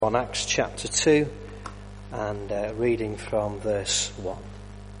On Acts chapter 2 and reading from verse 1.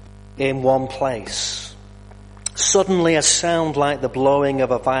 In one place, suddenly a sound like the blowing of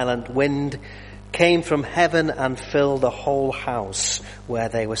a violent wind came from heaven and filled the whole house where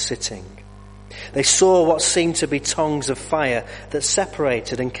they were sitting. They saw what seemed to be tongues of fire that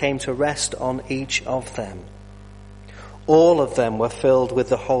separated and came to rest on each of them. All of them were filled with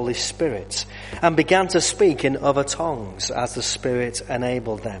the Holy Spirit and began to speak in other tongues as the Spirit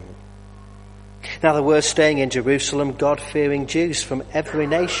enabled them. Now there were staying in Jerusalem God-fearing Jews from every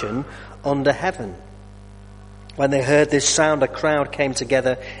nation under heaven. When they heard this sound, a crowd came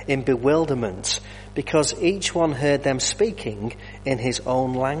together in bewilderment because each one heard them speaking in his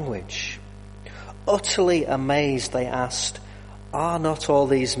own language. Utterly amazed, they asked, "Are not all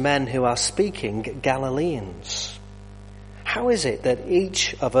these men who are speaking Galileans? How is it that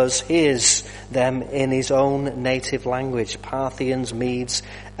each of us hears them in his own native language? Parthians, Medes,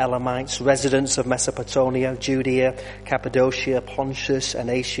 Elamites, residents of Mesopotamia, Judea, Cappadocia, Pontus and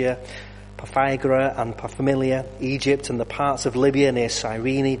Asia, Paphlagonia and Pamphylia, Egypt and the parts of Libya near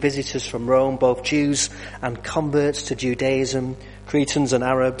Cyrene, visitors from Rome, both Jews and converts to Judaism, Cretans and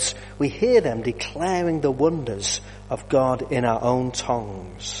Arabs. We hear them declaring the wonders of God in our own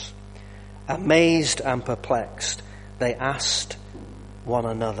tongues." Amazed and perplexed, they asked one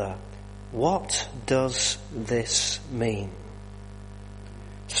another, "What does this mean?"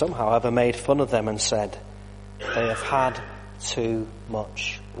 Some, however, made fun of them and said, "They have had too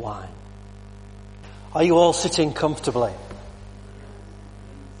much wine." Are you all sitting comfortably?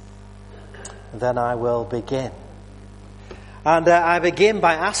 Then I will begin. And I begin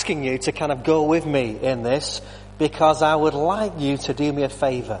by asking you to kind of go with me in this, because I would like you to do me a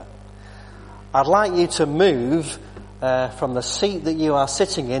favour. I'd like you to move from the seat that you are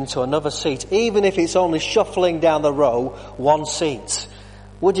sitting in to another seat, even if it's only shuffling down the row one seat.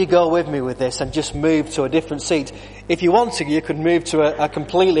 Would you go with me with this and just move to a different seat? If you want to, you could move to a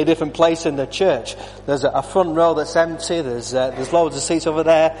completely different place in the church. There's a front row that's empty. There's loads of seats over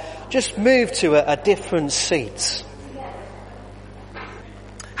there. Just move to a different seat.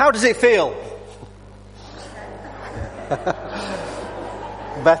 How does it feel?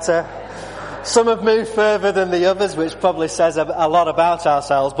 Better. Some have moved further than the others, which probably says a lot about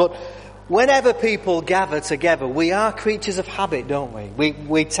ourselves. But whenever people gather together, we are creatures of habit, don't we?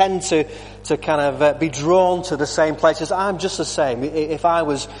 We tend to kind of be drawn to the same places. I'm just the same. If I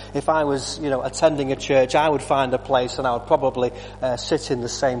was attending a church, I would find a place and I would probably sit in the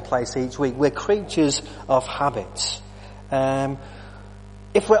same place each week. We're creatures of habit.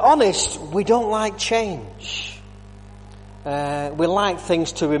 If we're honest, we don't like change. We like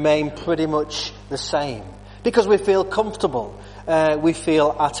things to remain pretty much the same because we feel comfortable, we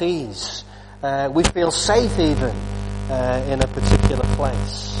feel at ease, we feel safe even in a particular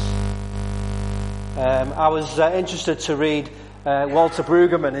place. I was interested to read Walter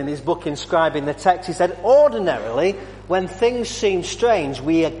Brueggemann in his book Inscribing the Text. He said, "Ordinarily, when things seem strange,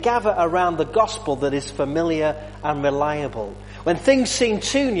 we gather around the gospel that is familiar and reliable. When things seem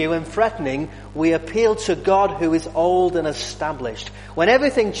too new and threatening, we appeal to God who is old and established. When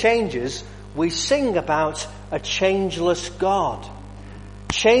everything changes, we sing about a changeless God.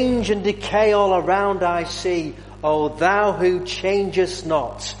 Change and decay all around I see. O thou who changest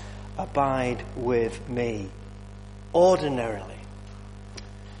not, abide with me." Ordinarily.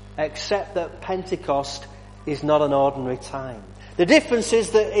 Except that Pentecost is not an ordinary time. The difference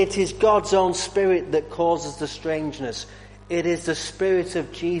is that it is God's own Spirit that causes the strangeness. It is the Spirit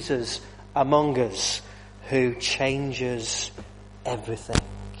of Jesus among us who changes everything.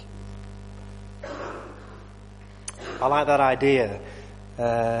 I like that idea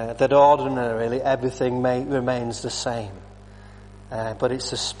that ordinarily everything remains the same. But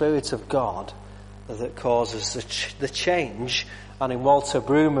it's the Spirit of God that causes the change, and in Walter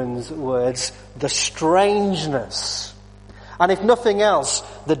Brueggemann's words, the strangeness. And if nothing else,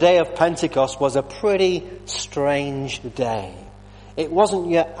 the day of Pentecost was a pretty strange day. It wasn't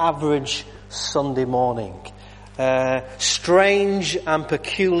your average Sunday morning. Strange and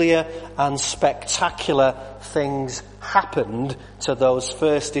peculiar and spectacular things happened to those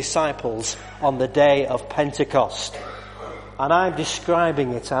first disciples on the day of Pentecost. And I'm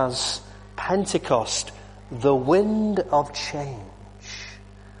describing it as Pentecost, the wind of change.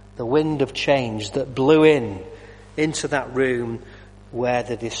 The wind of change that blew into that room where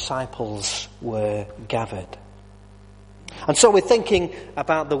the disciples were gathered. And so we're thinking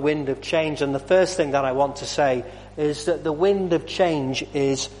about the wind of change, and the first thing that I want to say is that the wind of change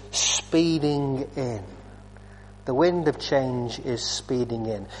is speeding in. The wind of change is speeding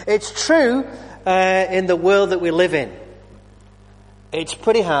in. It's true in the world that we live in. It's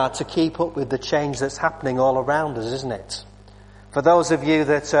pretty hard to keep up with the change that's happening all around us, isn't it? For those of you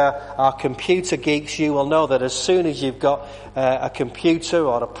that are computer geeks, you will know that as soon as you've got a computer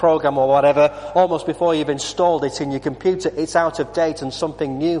or a program or whatever, almost before you've installed it in your computer, it's out of date and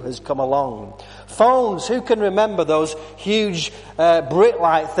something new has come along. Phones, who can remember those huge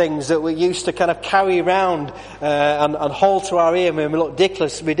brick-like things that we used to kind of carry around and hold to our ear when we look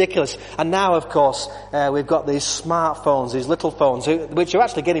ridiculous. And now, of course, we've got these smartphones, these little phones, which are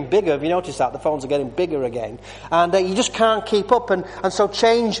actually getting bigger. Have you noticed that? The phones are getting bigger again. And you just can't keep up. And so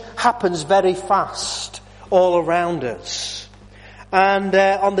change happens very fast all around us. And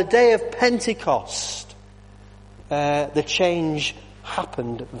on the day of Pentecost, the change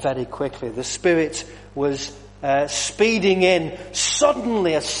happened very quickly. The Spirit was speeding in.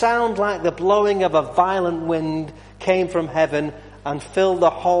 Suddenly a sound like the blowing of a violent wind came from heaven and filled the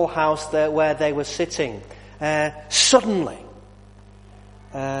whole house there where they were sitting. Suddenly.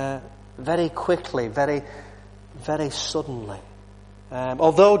 Very quickly, very, very suddenly.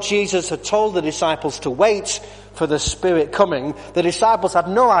 Although Jesus had told the disciples to wait for the Spirit coming, the disciples had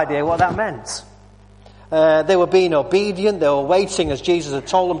no idea what that meant. They were being obedient, they were waiting as Jesus had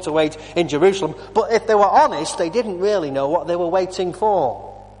told them to wait in Jerusalem, but if they were honest, they didn't really know what they were waiting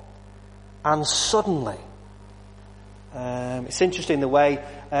for. And suddenly, it's interesting the way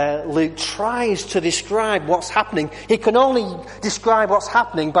Luke tries to describe what's happening. He can only describe what's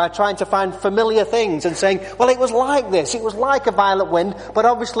happening by trying to find familiar things and saying, well, it was like this. It was like a violent wind, but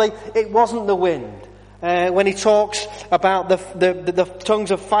obviously it wasn't the wind. When he talks about the tongues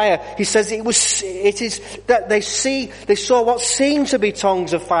of fire, he says it is that they saw what seemed to be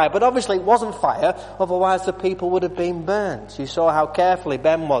tongues of fire, but obviously it wasn't fire, otherwise the people would have been burnt. You saw how carefully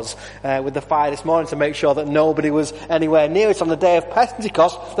Ben was with the fire this morning to make sure that nobody was anywhere near it. On the day of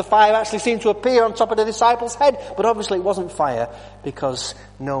Pentecost, the fire actually seemed to appear on top of the disciples' head, but obviously it wasn't fire because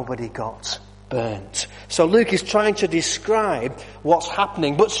nobody got burnt. So Luke is trying to describe what's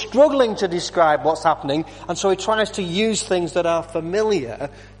happening, but struggling to describe what's happening, and so he tries to use things that are familiar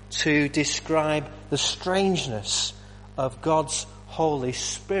to describe the strangeness of God's Holy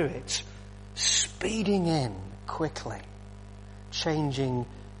Spirit speeding in quickly, changing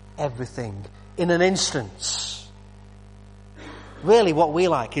everything in an instant. Really what we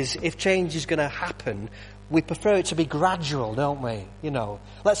like is, if change is going to happen, we prefer it to be gradual, don't we?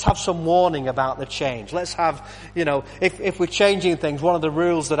 Let's have some warning about the change. Let's have, if we're changing things, one of the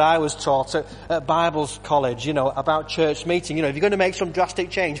rules that I was taught at Bible college, about church meeting, if you're going to make some drastic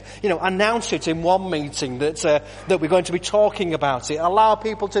change, announce it in one meeting that we're going to be talking about it. Allow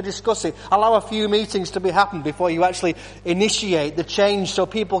people to discuss it. Allow a few meetings to be happened before you actually initiate the change, so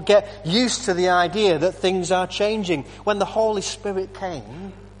people get used to the idea that things are changing. When the Holy Spirit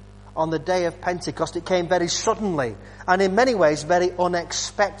came, on the day of Pentecost, it came very suddenly and in many ways very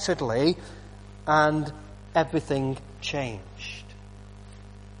unexpectedly, and everything changed.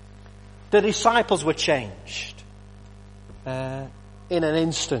 The disciples were changed in an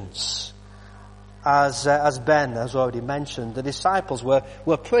instance. As Ben has already mentioned, the disciples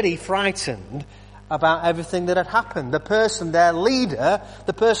were pretty frightened about everything that had happened. The person, their leader,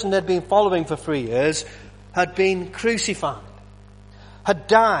 the person they'd been following for 3 years, had been crucified, had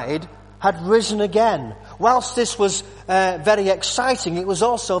died, had risen again. Whilst this was very exciting, it was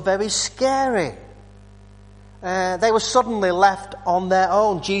also very scary. They were suddenly left on their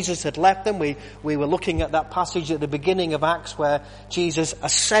own. Jesus had left them. We were looking at that passage at the beginning of Acts where Jesus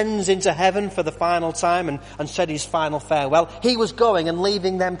ascends into heaven for the final time and said his final farewell. He was going and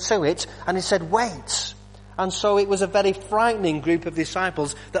leaving them to it, and he said, wait. And so it was a very frightening group of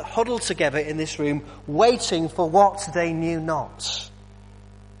disciples that huddled together in this room, waiting for what they knew not.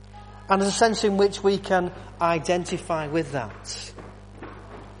 And there's a sense in which we can identify with that.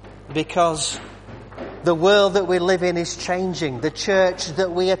 Because the world that we live in is changing. The church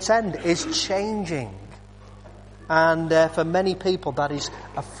that we attend is changing. And for many people that is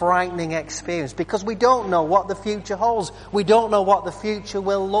a frightening experience, because we don't know what the future holds. We don't know what the future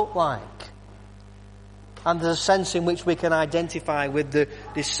will look like. And there's a sense in which we can identify with the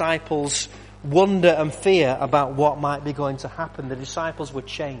disciples' wonder and fear about what might be going to happen. The disciples were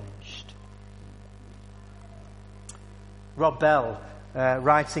changed. Rob Bell,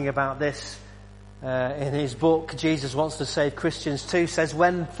 writing about this in his book, Jesus Wants to Save Christians Too, says,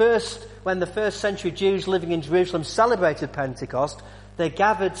 when the first century Jews living in Jerusalem celebrated Pentecost, they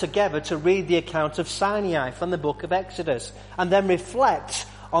gathered together to read the account of Sinai from the book of Exodus and then reflect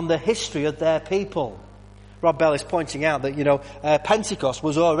on the history of their people. Rob Bell is pointing out that, Pentecost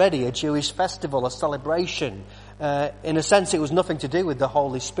was already a Jewish festival, a celebration. in a sense, it was nothing to do with the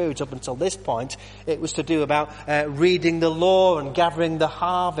Holy Spirit up until this point. It was to do about reading the law and gathering the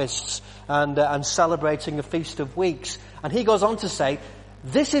harvests and celebrating a Feast of Weeks. And he goes on to say,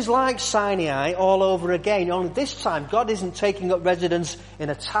 this is like Sinai all over again, only this time God isn't taking up residence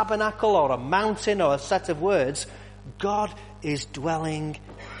in a tabernacle or a mountain or a set of words. God is dwelling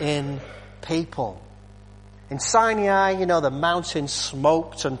in people. In Sinai, the mountain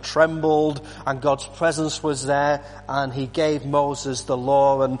smoked and trembled and God's presence was there, and he gave Moses the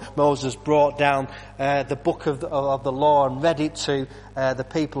law, and Moses brought down the book of the law and read it to the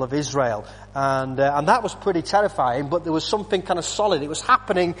people of Israel. And that was pretty terrifying, but there was something kind of solid. It was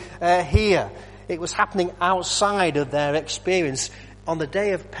happening here. It was happening outside of their experience. On the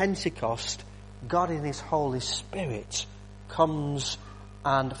day of Pentecost, God in his Holy Spirit comes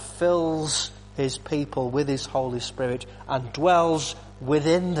and fills his people with his Holy Spirit and dwells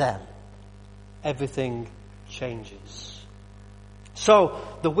within them. Everything changes. So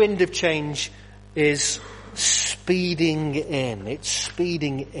the wind of change is speeding in. It's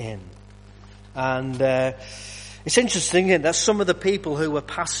speeding in. And it's interesting that some of the people who were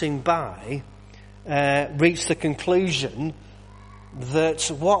passing by reached the conclusion that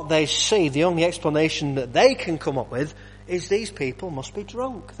what they see, the only explanation that they can come up with, is these people must be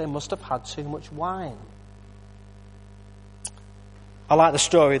drunk. They must have had too much wine. I like the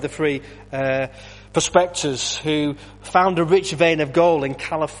story of the three prospectors who found a rich vein of gold in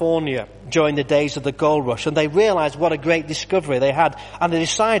California during the days of the gold rush, and they realized what a great discovery they had, and they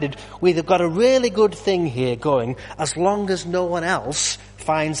decided, we've got a really good thing here going as long as no one else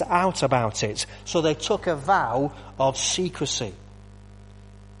finds out about it. So they took a vow of secrecy.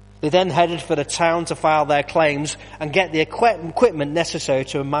 They then headed for the town to file their claims and get the equipment necessary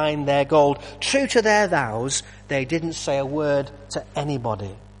to mine their gold. True to their vows, they didn't say a word to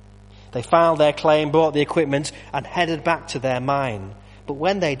anybody. They filed their claim, bought the equipment, and headed back to their mine. But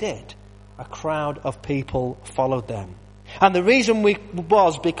when they did, a crowd of people followed them. And the reason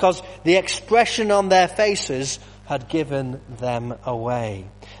was because the expression on their faces had given them away.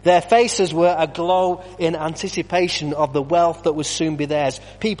 Their faces were aglow in anticipation of the wealth that would soon be theirs.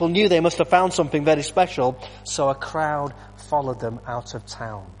 People knew they must have found something very special, so a crowd followed them out of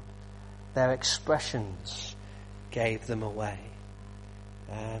town. Their expressions gave them away.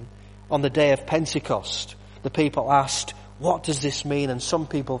 On the day of Pentecost, the people asked, what does this mean? And some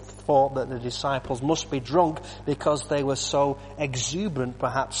people thought that the disciples must be drunk because they were so exuberant,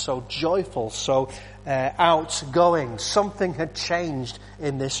 perhaps so joyful, so outgoing. Something had changed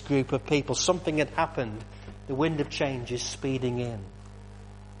in this group of people. Something had happened. The wind of change is speeding in.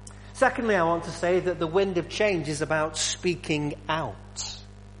 Secondly, I want to say that the wind of change is about speaking out.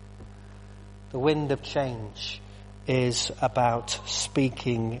 The wind of change is about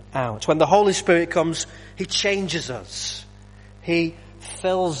speaking out. When the Holy Spirit comes, he changes us. He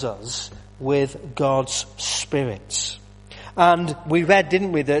fills us with God's Spirit. And we read,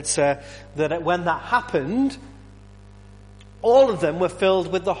 didn't we, that when that happened, all of them were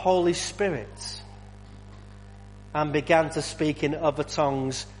filled with the Holy Spirit and began to speak in other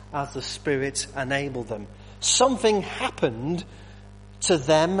tongues as the Spirit enabled them. Something happened to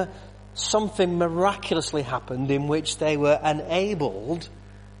them. Something miraculously happened in which they were enabled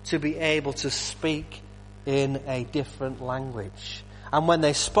to be able to speak in a different language. And when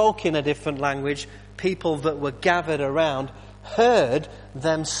they spoke in a different language, people that were gathered around heard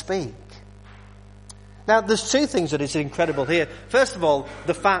them speak. Now, there's two things that is incredible here. First of all,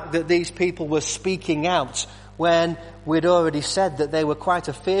 the fact that these people were speaking out when we'd already said that they were quite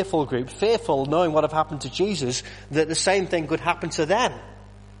a fearful group, fearful knowing what had happened to Jesus, that the same thing could happen to them.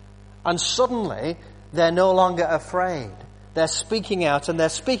 And suddenly, they're no longer afraid. They're speaking out, and they're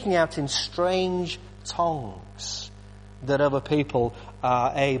speaking out in strange tongues that other people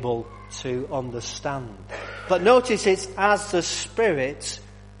are able to understand. But notice it's as the Spirit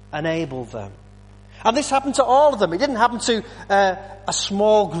enabled them. And this happened to all of them. It didn't happen to a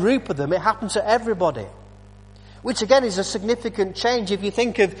small group of them. It happened to everybody. Which again is a significant change. If you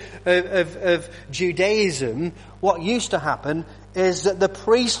think of Judaism, what used to happen is that the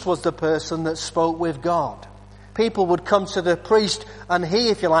priest was the person that spoke with God. People would come to the priest, and he,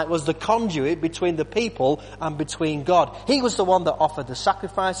 if you like, was the conduit between the people and between God. He was the one that offered the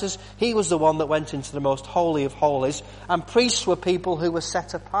sacrifices. He was the one that went into the most holy of holies. And priests were people who were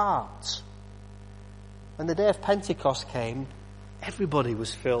set apart. When the day of Pentecost came, everybody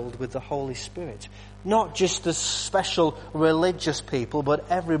was filled with the Holy Spirit. Not just the special religious people, but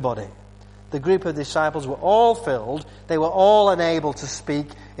everybody. The group of disciples were all filled. They were all enabled to speak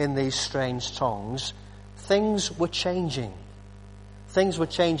in these strange tongues. Things were changing. Things were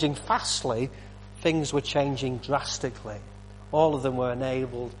changing fastly things were changing drastically. All of them were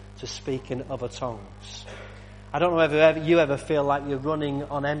enabled to speak in other tongues. I don't know whether you ever feel like you're running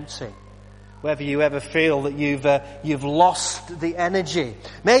on empty. Whether you ever feel that you've lost the energy.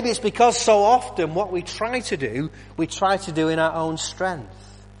 Maybe it's because so often what we try to do in our own strength.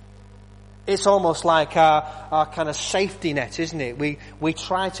 It's almost like our kind of safety net, isn't it? We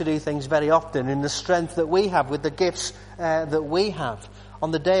try to do things very often in the strength that we have, with the gifts that we have.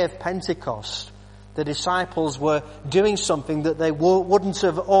 On the day of Pentecost, the disciples were doing something that they wouldn't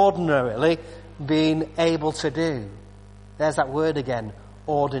have ordinarily been able to do. There's that word again,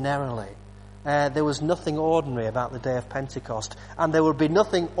 ordinarily. There was nothing ordinary about the day of Pentecost. And there would be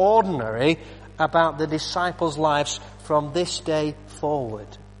nothing ordinary about the disciples' lives from this day forward.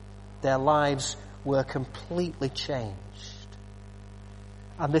 Their lives were completely changed.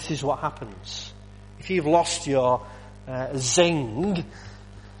 And this is what happens. If you've lost your zing,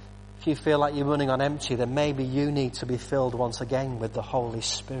 if you feel like you're running on empty, then maybe you need to be filled once again with the Holy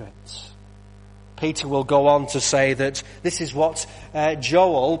Spirit. Peter will go on to say that this is what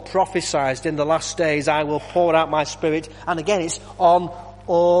Joel prophesied in the last days. I will pour out my Spirit. And again, it's on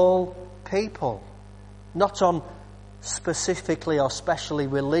all people. Not on specifically or specially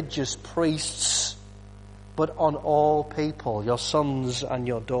religious priests, but on all people. Your sons and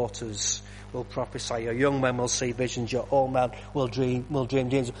your daughters will prophesy. Your young men will see visions. Your old men will dream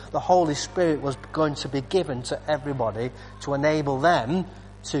dreams. The Holy Spirit was going to be given to everybody to enable them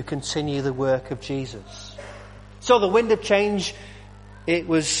to continue the work of Jesus. So the wind of change, it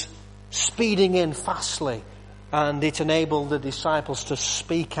was speeding in fastly, and it enabled the disciples to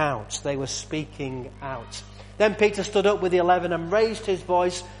speak out. They were speaking out. Then Peter stood up with the 11 and raised his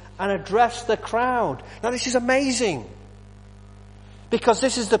voice and addressed the crowd. Now this is amazing, because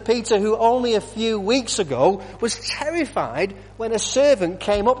this is the Peter who only a few weeks ago was terrified when a servant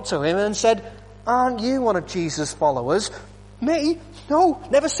came up to him and said, "Aren't you one of Jesus' followers?" "Me? No,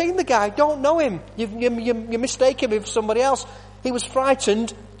 never seen the guy, don't know him. You mistake him with somebody else." He was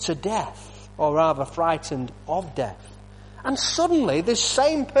frightened to death, or rather frightened of death. And suddenly this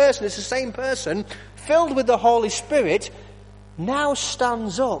same person, it's the same person, filled with the Holy Spirit, now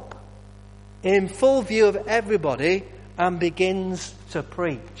stands up in full view of everybody and begins to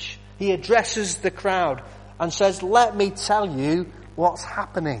preach. He addresses the crowd and says, "Let me tell you what's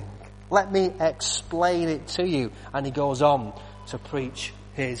happening. Let me explain it to you." And he goes on to preach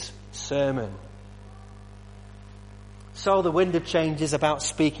his sermon. So the wind of change is about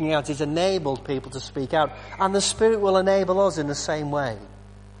speaking out. It's enabled people to speak out. And the Spirit will enable us in the same way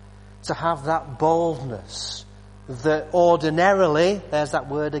to have that boldness that ordinarily, there's that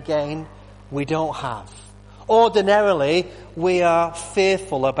word again, we don't have. Ordinarily, we are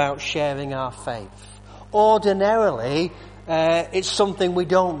fearful about sharing our faith. Ordinarily, it's something we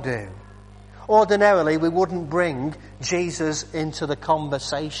don't do. Ordinarily, we wouldn't bring Jesus into the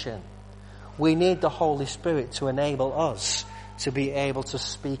conversation. We need the Holy Spirit to enable us to be able to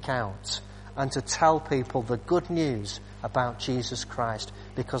speak out and to tell people the good news about Jesus Christ,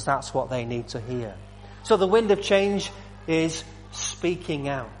 because that's what they need to hear. So the wind of change is speaking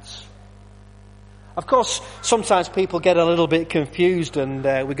out. Of course, sometimes people get a little bit confused, and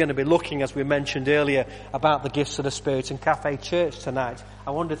we're going to be looking, as we mentioned earlier, about the gifts of the Spirit in Cafe Church tonight.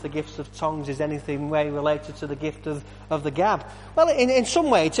 I wonder if the gifts of tongues is anything way related to the gift of the gab. Well, in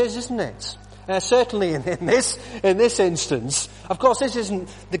some way it is, isn't it? Certainly in this instance. Of course, this isn't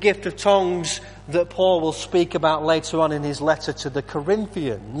the gift of tongues that Paul will speak about later on in his letter to the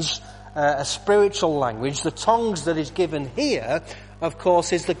Corinthians, a spiritual language. The tongues that is given here, of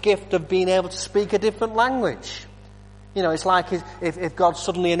course, is the gift of being able to speak a different language. You know, it's like if God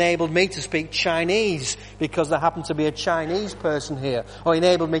suddenly enabled me to speak Chinese because there happened to be a Chinese person here, or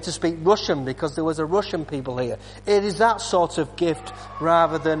enabled me to speak Russian because there was a Russian people here. It is that sort of gift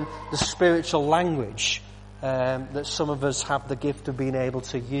rather than the spiritual language that some of us have the gift of being able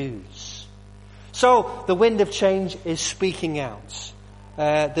to use. So the wind of change is speaking out.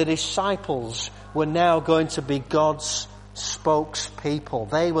 The disciples were now going to be God's spokespeople.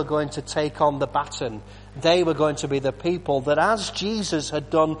 They were going to take on the baton. They were going to be the people that, as Jesus had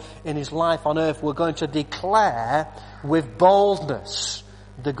done in his life on earth, were going to declare with boldness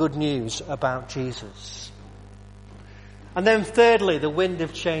the good news about Jesus. And then thirdly, the wind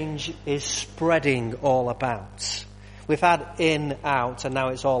of change is spreading all about. We've had in, out, and now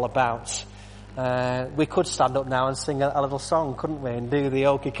it's all about. We could stand up now and sing a little song, couldn't we, and do the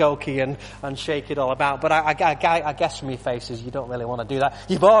okey cokey and shake it all about. But I guess from your faces you don't really want to do that.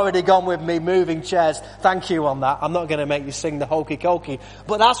 You've already gone with me moving chairs. Thank you on that. I'm not going to make you sing the hokey cokey.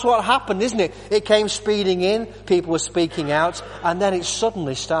 But that's what happened, isn't it? It came speeding in, people were speaking out, and then it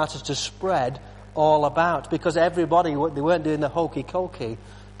suddenly started to spread all about. Because everybody, they weren't doing the hokey-cokey,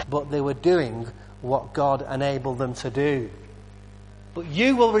 but they were doing what God enabled them to do. But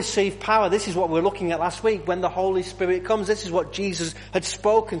you will receive power. This is what we were looking at last week. When the Holy Spirit comes, this is what Jesus had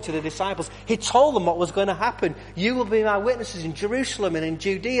spoken to the disciples. He told them what was going to happen. You will be my witnesses in Jerusalem and in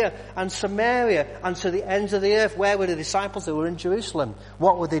Judea and Samaria and to the ends of the earth. Where were the disciples? They were in Jerusalem.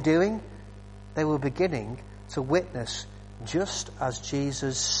 What were they doing? They were beginning to witness just as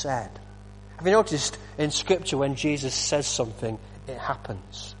Jesus said. Have you noticed in Scripture when Jesus says something, it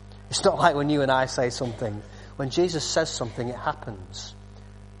happens? It's not like when you and I say something. When Jesus says something, it happens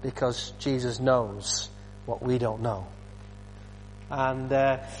because Jesus knows what we don't know. And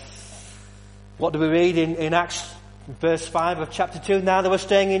what do we read in Acts verse 5 of chapter 2? Now they were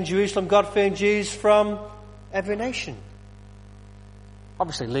staying in Jerusalem, God-fearing Jews from every nation.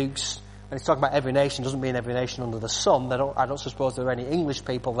 Obviously Luke's, when he's talking about every nation, doesn't mean every nation under the sun. I don't suppose there were any English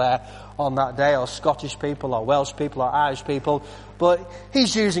people there on that day, or Scottish people, or Welsh people, or Irish people. But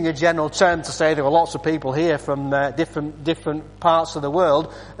he's using a general term to say there were lots of people here from different parts of the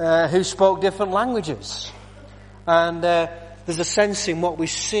world who spoke different languages. And there's a sense in what we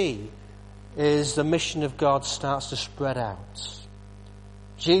see is the mission of God starts to spread out.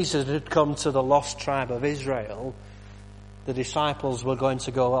 Jesus had come to the lost tribe of Israel. The disciples were going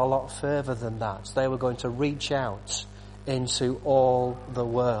to go a lot further than that. They were going to reach out into all the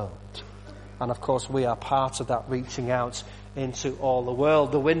world. And of course we are part of that reaching out into all the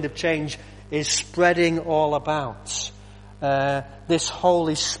world. The wind of change is spreading all about. This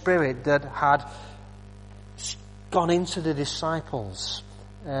Holy Spirit that had gone into the disciples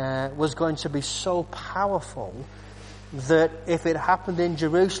was going to be so powerful that if it happened in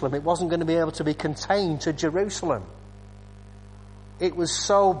Jerusalem, it wasn't going to be able to be contained to Jerusalem. It was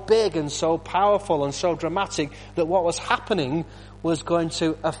so big and so powerful and so dramatic that what was happening was going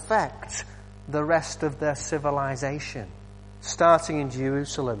to affect the rest of their civilization. Starting in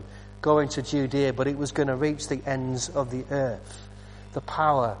Jerusalem, going to Judea, but it was going to reach the ends of the earth. The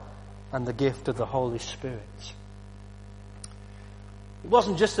power and the gift of the Holy Spirit. It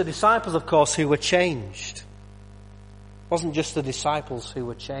wasn't just the disciples, of course, who were changed. It wasn't just the disciples who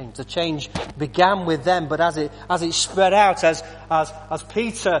were changed. The change began with them, but as it spread out, as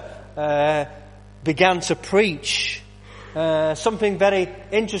Peter began to preach, something very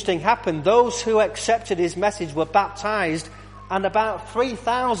interesting happened. Those who accepted his message were baptized, and about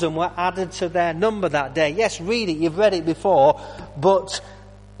 3,000 were added to their number that day. Yes, read it. You've read it before, but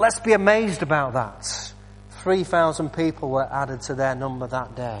let's be amazed about that. 3,000 people were added to their number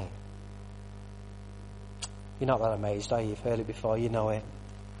that day. You're not that amazed, are you? You've heard it before, you know it.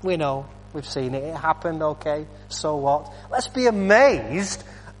 We know, we've seen it, it happened, okay, so what? Let's be amazed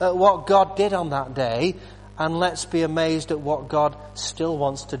at what God did on that day, and let's be amazed at what God still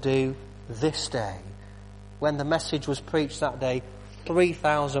wants to do this day. When the message was preached that day,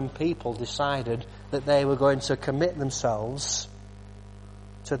 3,000 people decided that they were going to commit themselves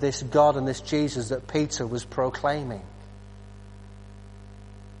to this God and this Jesus that Peter was proclaiming.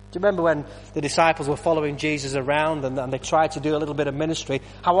 Do you remember when the disciples were following Jesus around and they tried to do a little bit of ministry?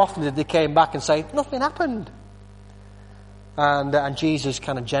 How often did they came back and say, nothing happened? And Jesus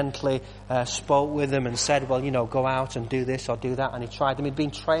kind of gently spoke with them and said, well, go out and do this or do that. And he tried them. He'd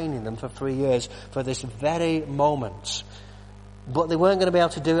been training them for 3 years for this very moment. But they weren't going to be able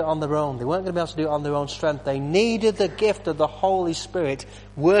to do it on their own. They weren't going to be able to do it on their own strength. They needed the gift of the Holy Spirit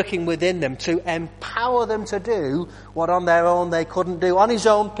working within them to empower them to do what on their own they couldn't do. On his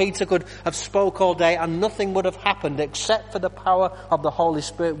own, Peter could have spoke all day and nothing would have happened except for the power of the Holy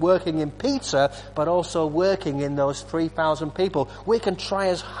Spirit working in Peter, but also working in those 3,000 people. We can try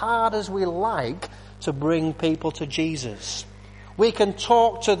as hard as we like to bring people to Jesus. We can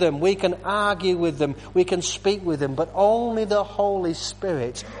talk to them, we can argue with them, we can speak with them, but only the Holy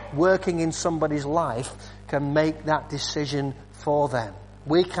Spirit working in somebody's life can make that decision for them.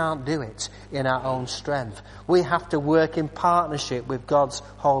 We can't do it in our own strength. We have to work in partnership with God's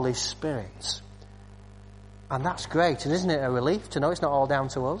Holy Spirit. And that's great, and isn't it a relief to know it's not all down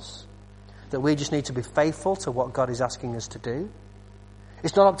to us? That we just need to be faithful to what God is asking us to do.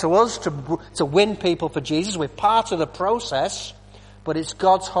 It's not up to us to win people for Jesus. We're part of the process. But it's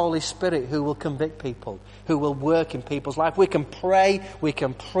God's Holy Spirit who will convict people, who will work in people's life. We can pray, we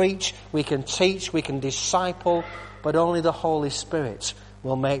can preach, we can teach, we can disciple, but only the Holy Spirit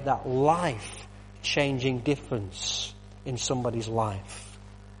will make that life-changing difference in somebody's life.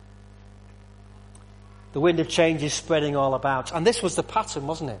 The wind of change is spreading all about. And this was the pattern,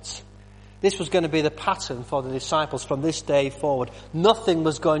 wasn't it? This was going to be the pattern for the disciples from this day forward. Nothing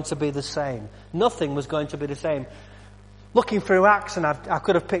was going to be the same. Nothing was going to be the same. Looking through Acts, and I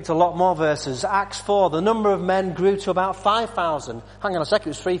could have picked a lot more verses. Acts 4, the number of men grew to about 5,000. Hang on a second, it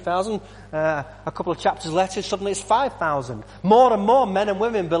was 3,000. A couple of chapters later, suddenly it's 5,000. More and more men and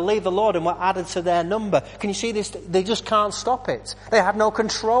women believed the Lord and were added to their number. Can you see this? They just can't stop it. They had no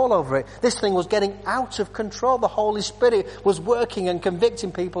control over it. This thing was getting out of control. The Holy Spirit was working and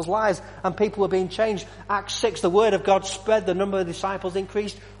convicting people's lives, and people were being changed. Acts 6, the word of God spread. The number of disciples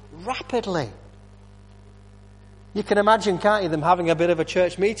increased rapidly. You can imagine, can't you, them having a bit of a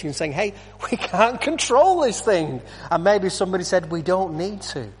church meeting and saying, hey, we can't control this thing. And maybe somebody said, we don't need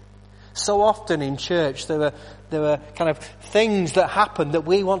to. So often in church there were kind of things that happen that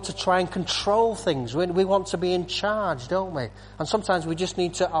we want to try and control things. We want to be in charge, don't we? And sometimes we just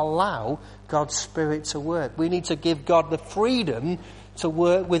need to allow God's Spirit to work. We need to give God the freedom to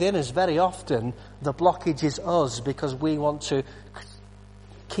work within us. Very often the blockage is us because we want to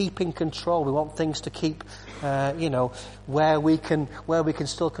keep in control. We want things to keep, where we can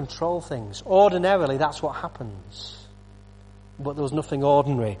still control things. Ordinarily, that's what happens. But there was nothing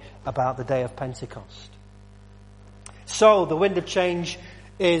ordinary about the day of Pentecost. So, the wind of change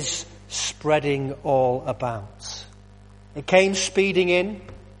is spreading all about. It came speeding in.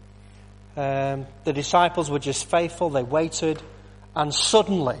 The disciples were just faithful. They waited. And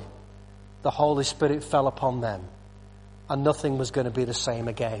suddenly, the Holy Spirit fell upon them. And nothing was going to be the same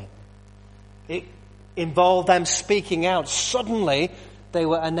again. It involved them speaking out. Suddenly, they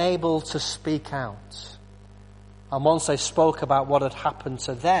were unable to speak out. And once they spoke about what had happened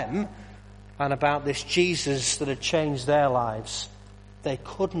to them and about this Jesus that had changed their lives, they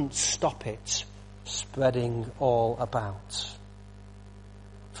couldn't stop it spreading all about.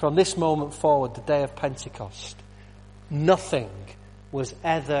 From this moment forward, the day of Pentecost, nothing was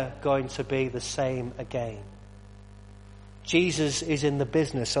ever going to be the same again. Jesus is in the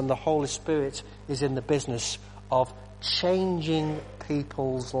business, and the Holy Spirit is in the business of changing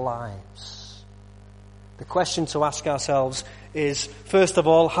people's lives. The question to ask ourselves is, first of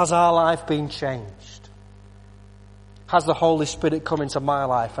all, has our life been changed? Has the Holy Spirit come into my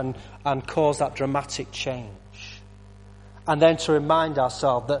life and caused that dramatic change? And then to remind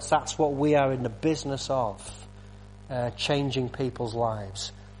ourselves that that's what we are in the business of, changing people's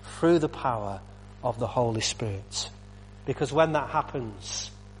lives through the power of the Holy Spirit. Because when that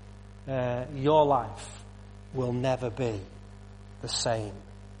happens, your life will never be the same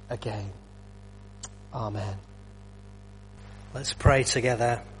again. Amen. Let's pray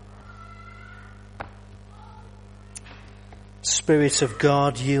together. Spirit of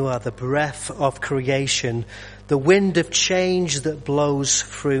God, you are the breath of creation, the wind of change that blows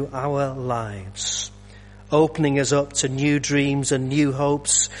through our lives, opening us up to new dreams and new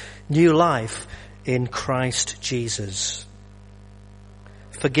hopes, new life in Christ Jesus.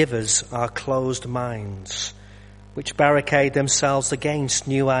 Forgive us our closed minds, which barricade themselves against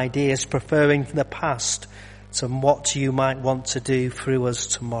new ideas, preferring the past to what you might want to do through us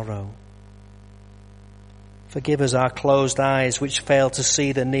tomorrow. Forgive us our closed eyes, which fail to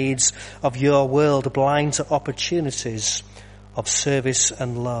see the needs of your world, blind to opportunities of service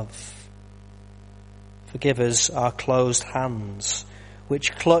and love. Forgive us our closed hands,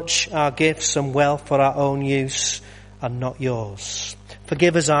 which clutch our gifts and wealth for our own use and not yours.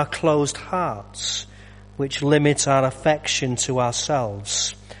 Forgive us our closed hearts, which limit our affection to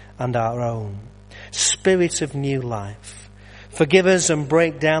ourselves and our own. Spirit of new life, forgive us and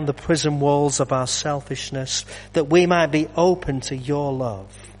break down the prison walls of our selfishness, that we might be open to your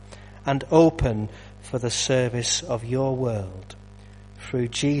love and open for the service of your world. Through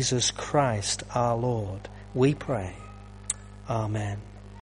Jesus Christ our Lord, we pray. Amen.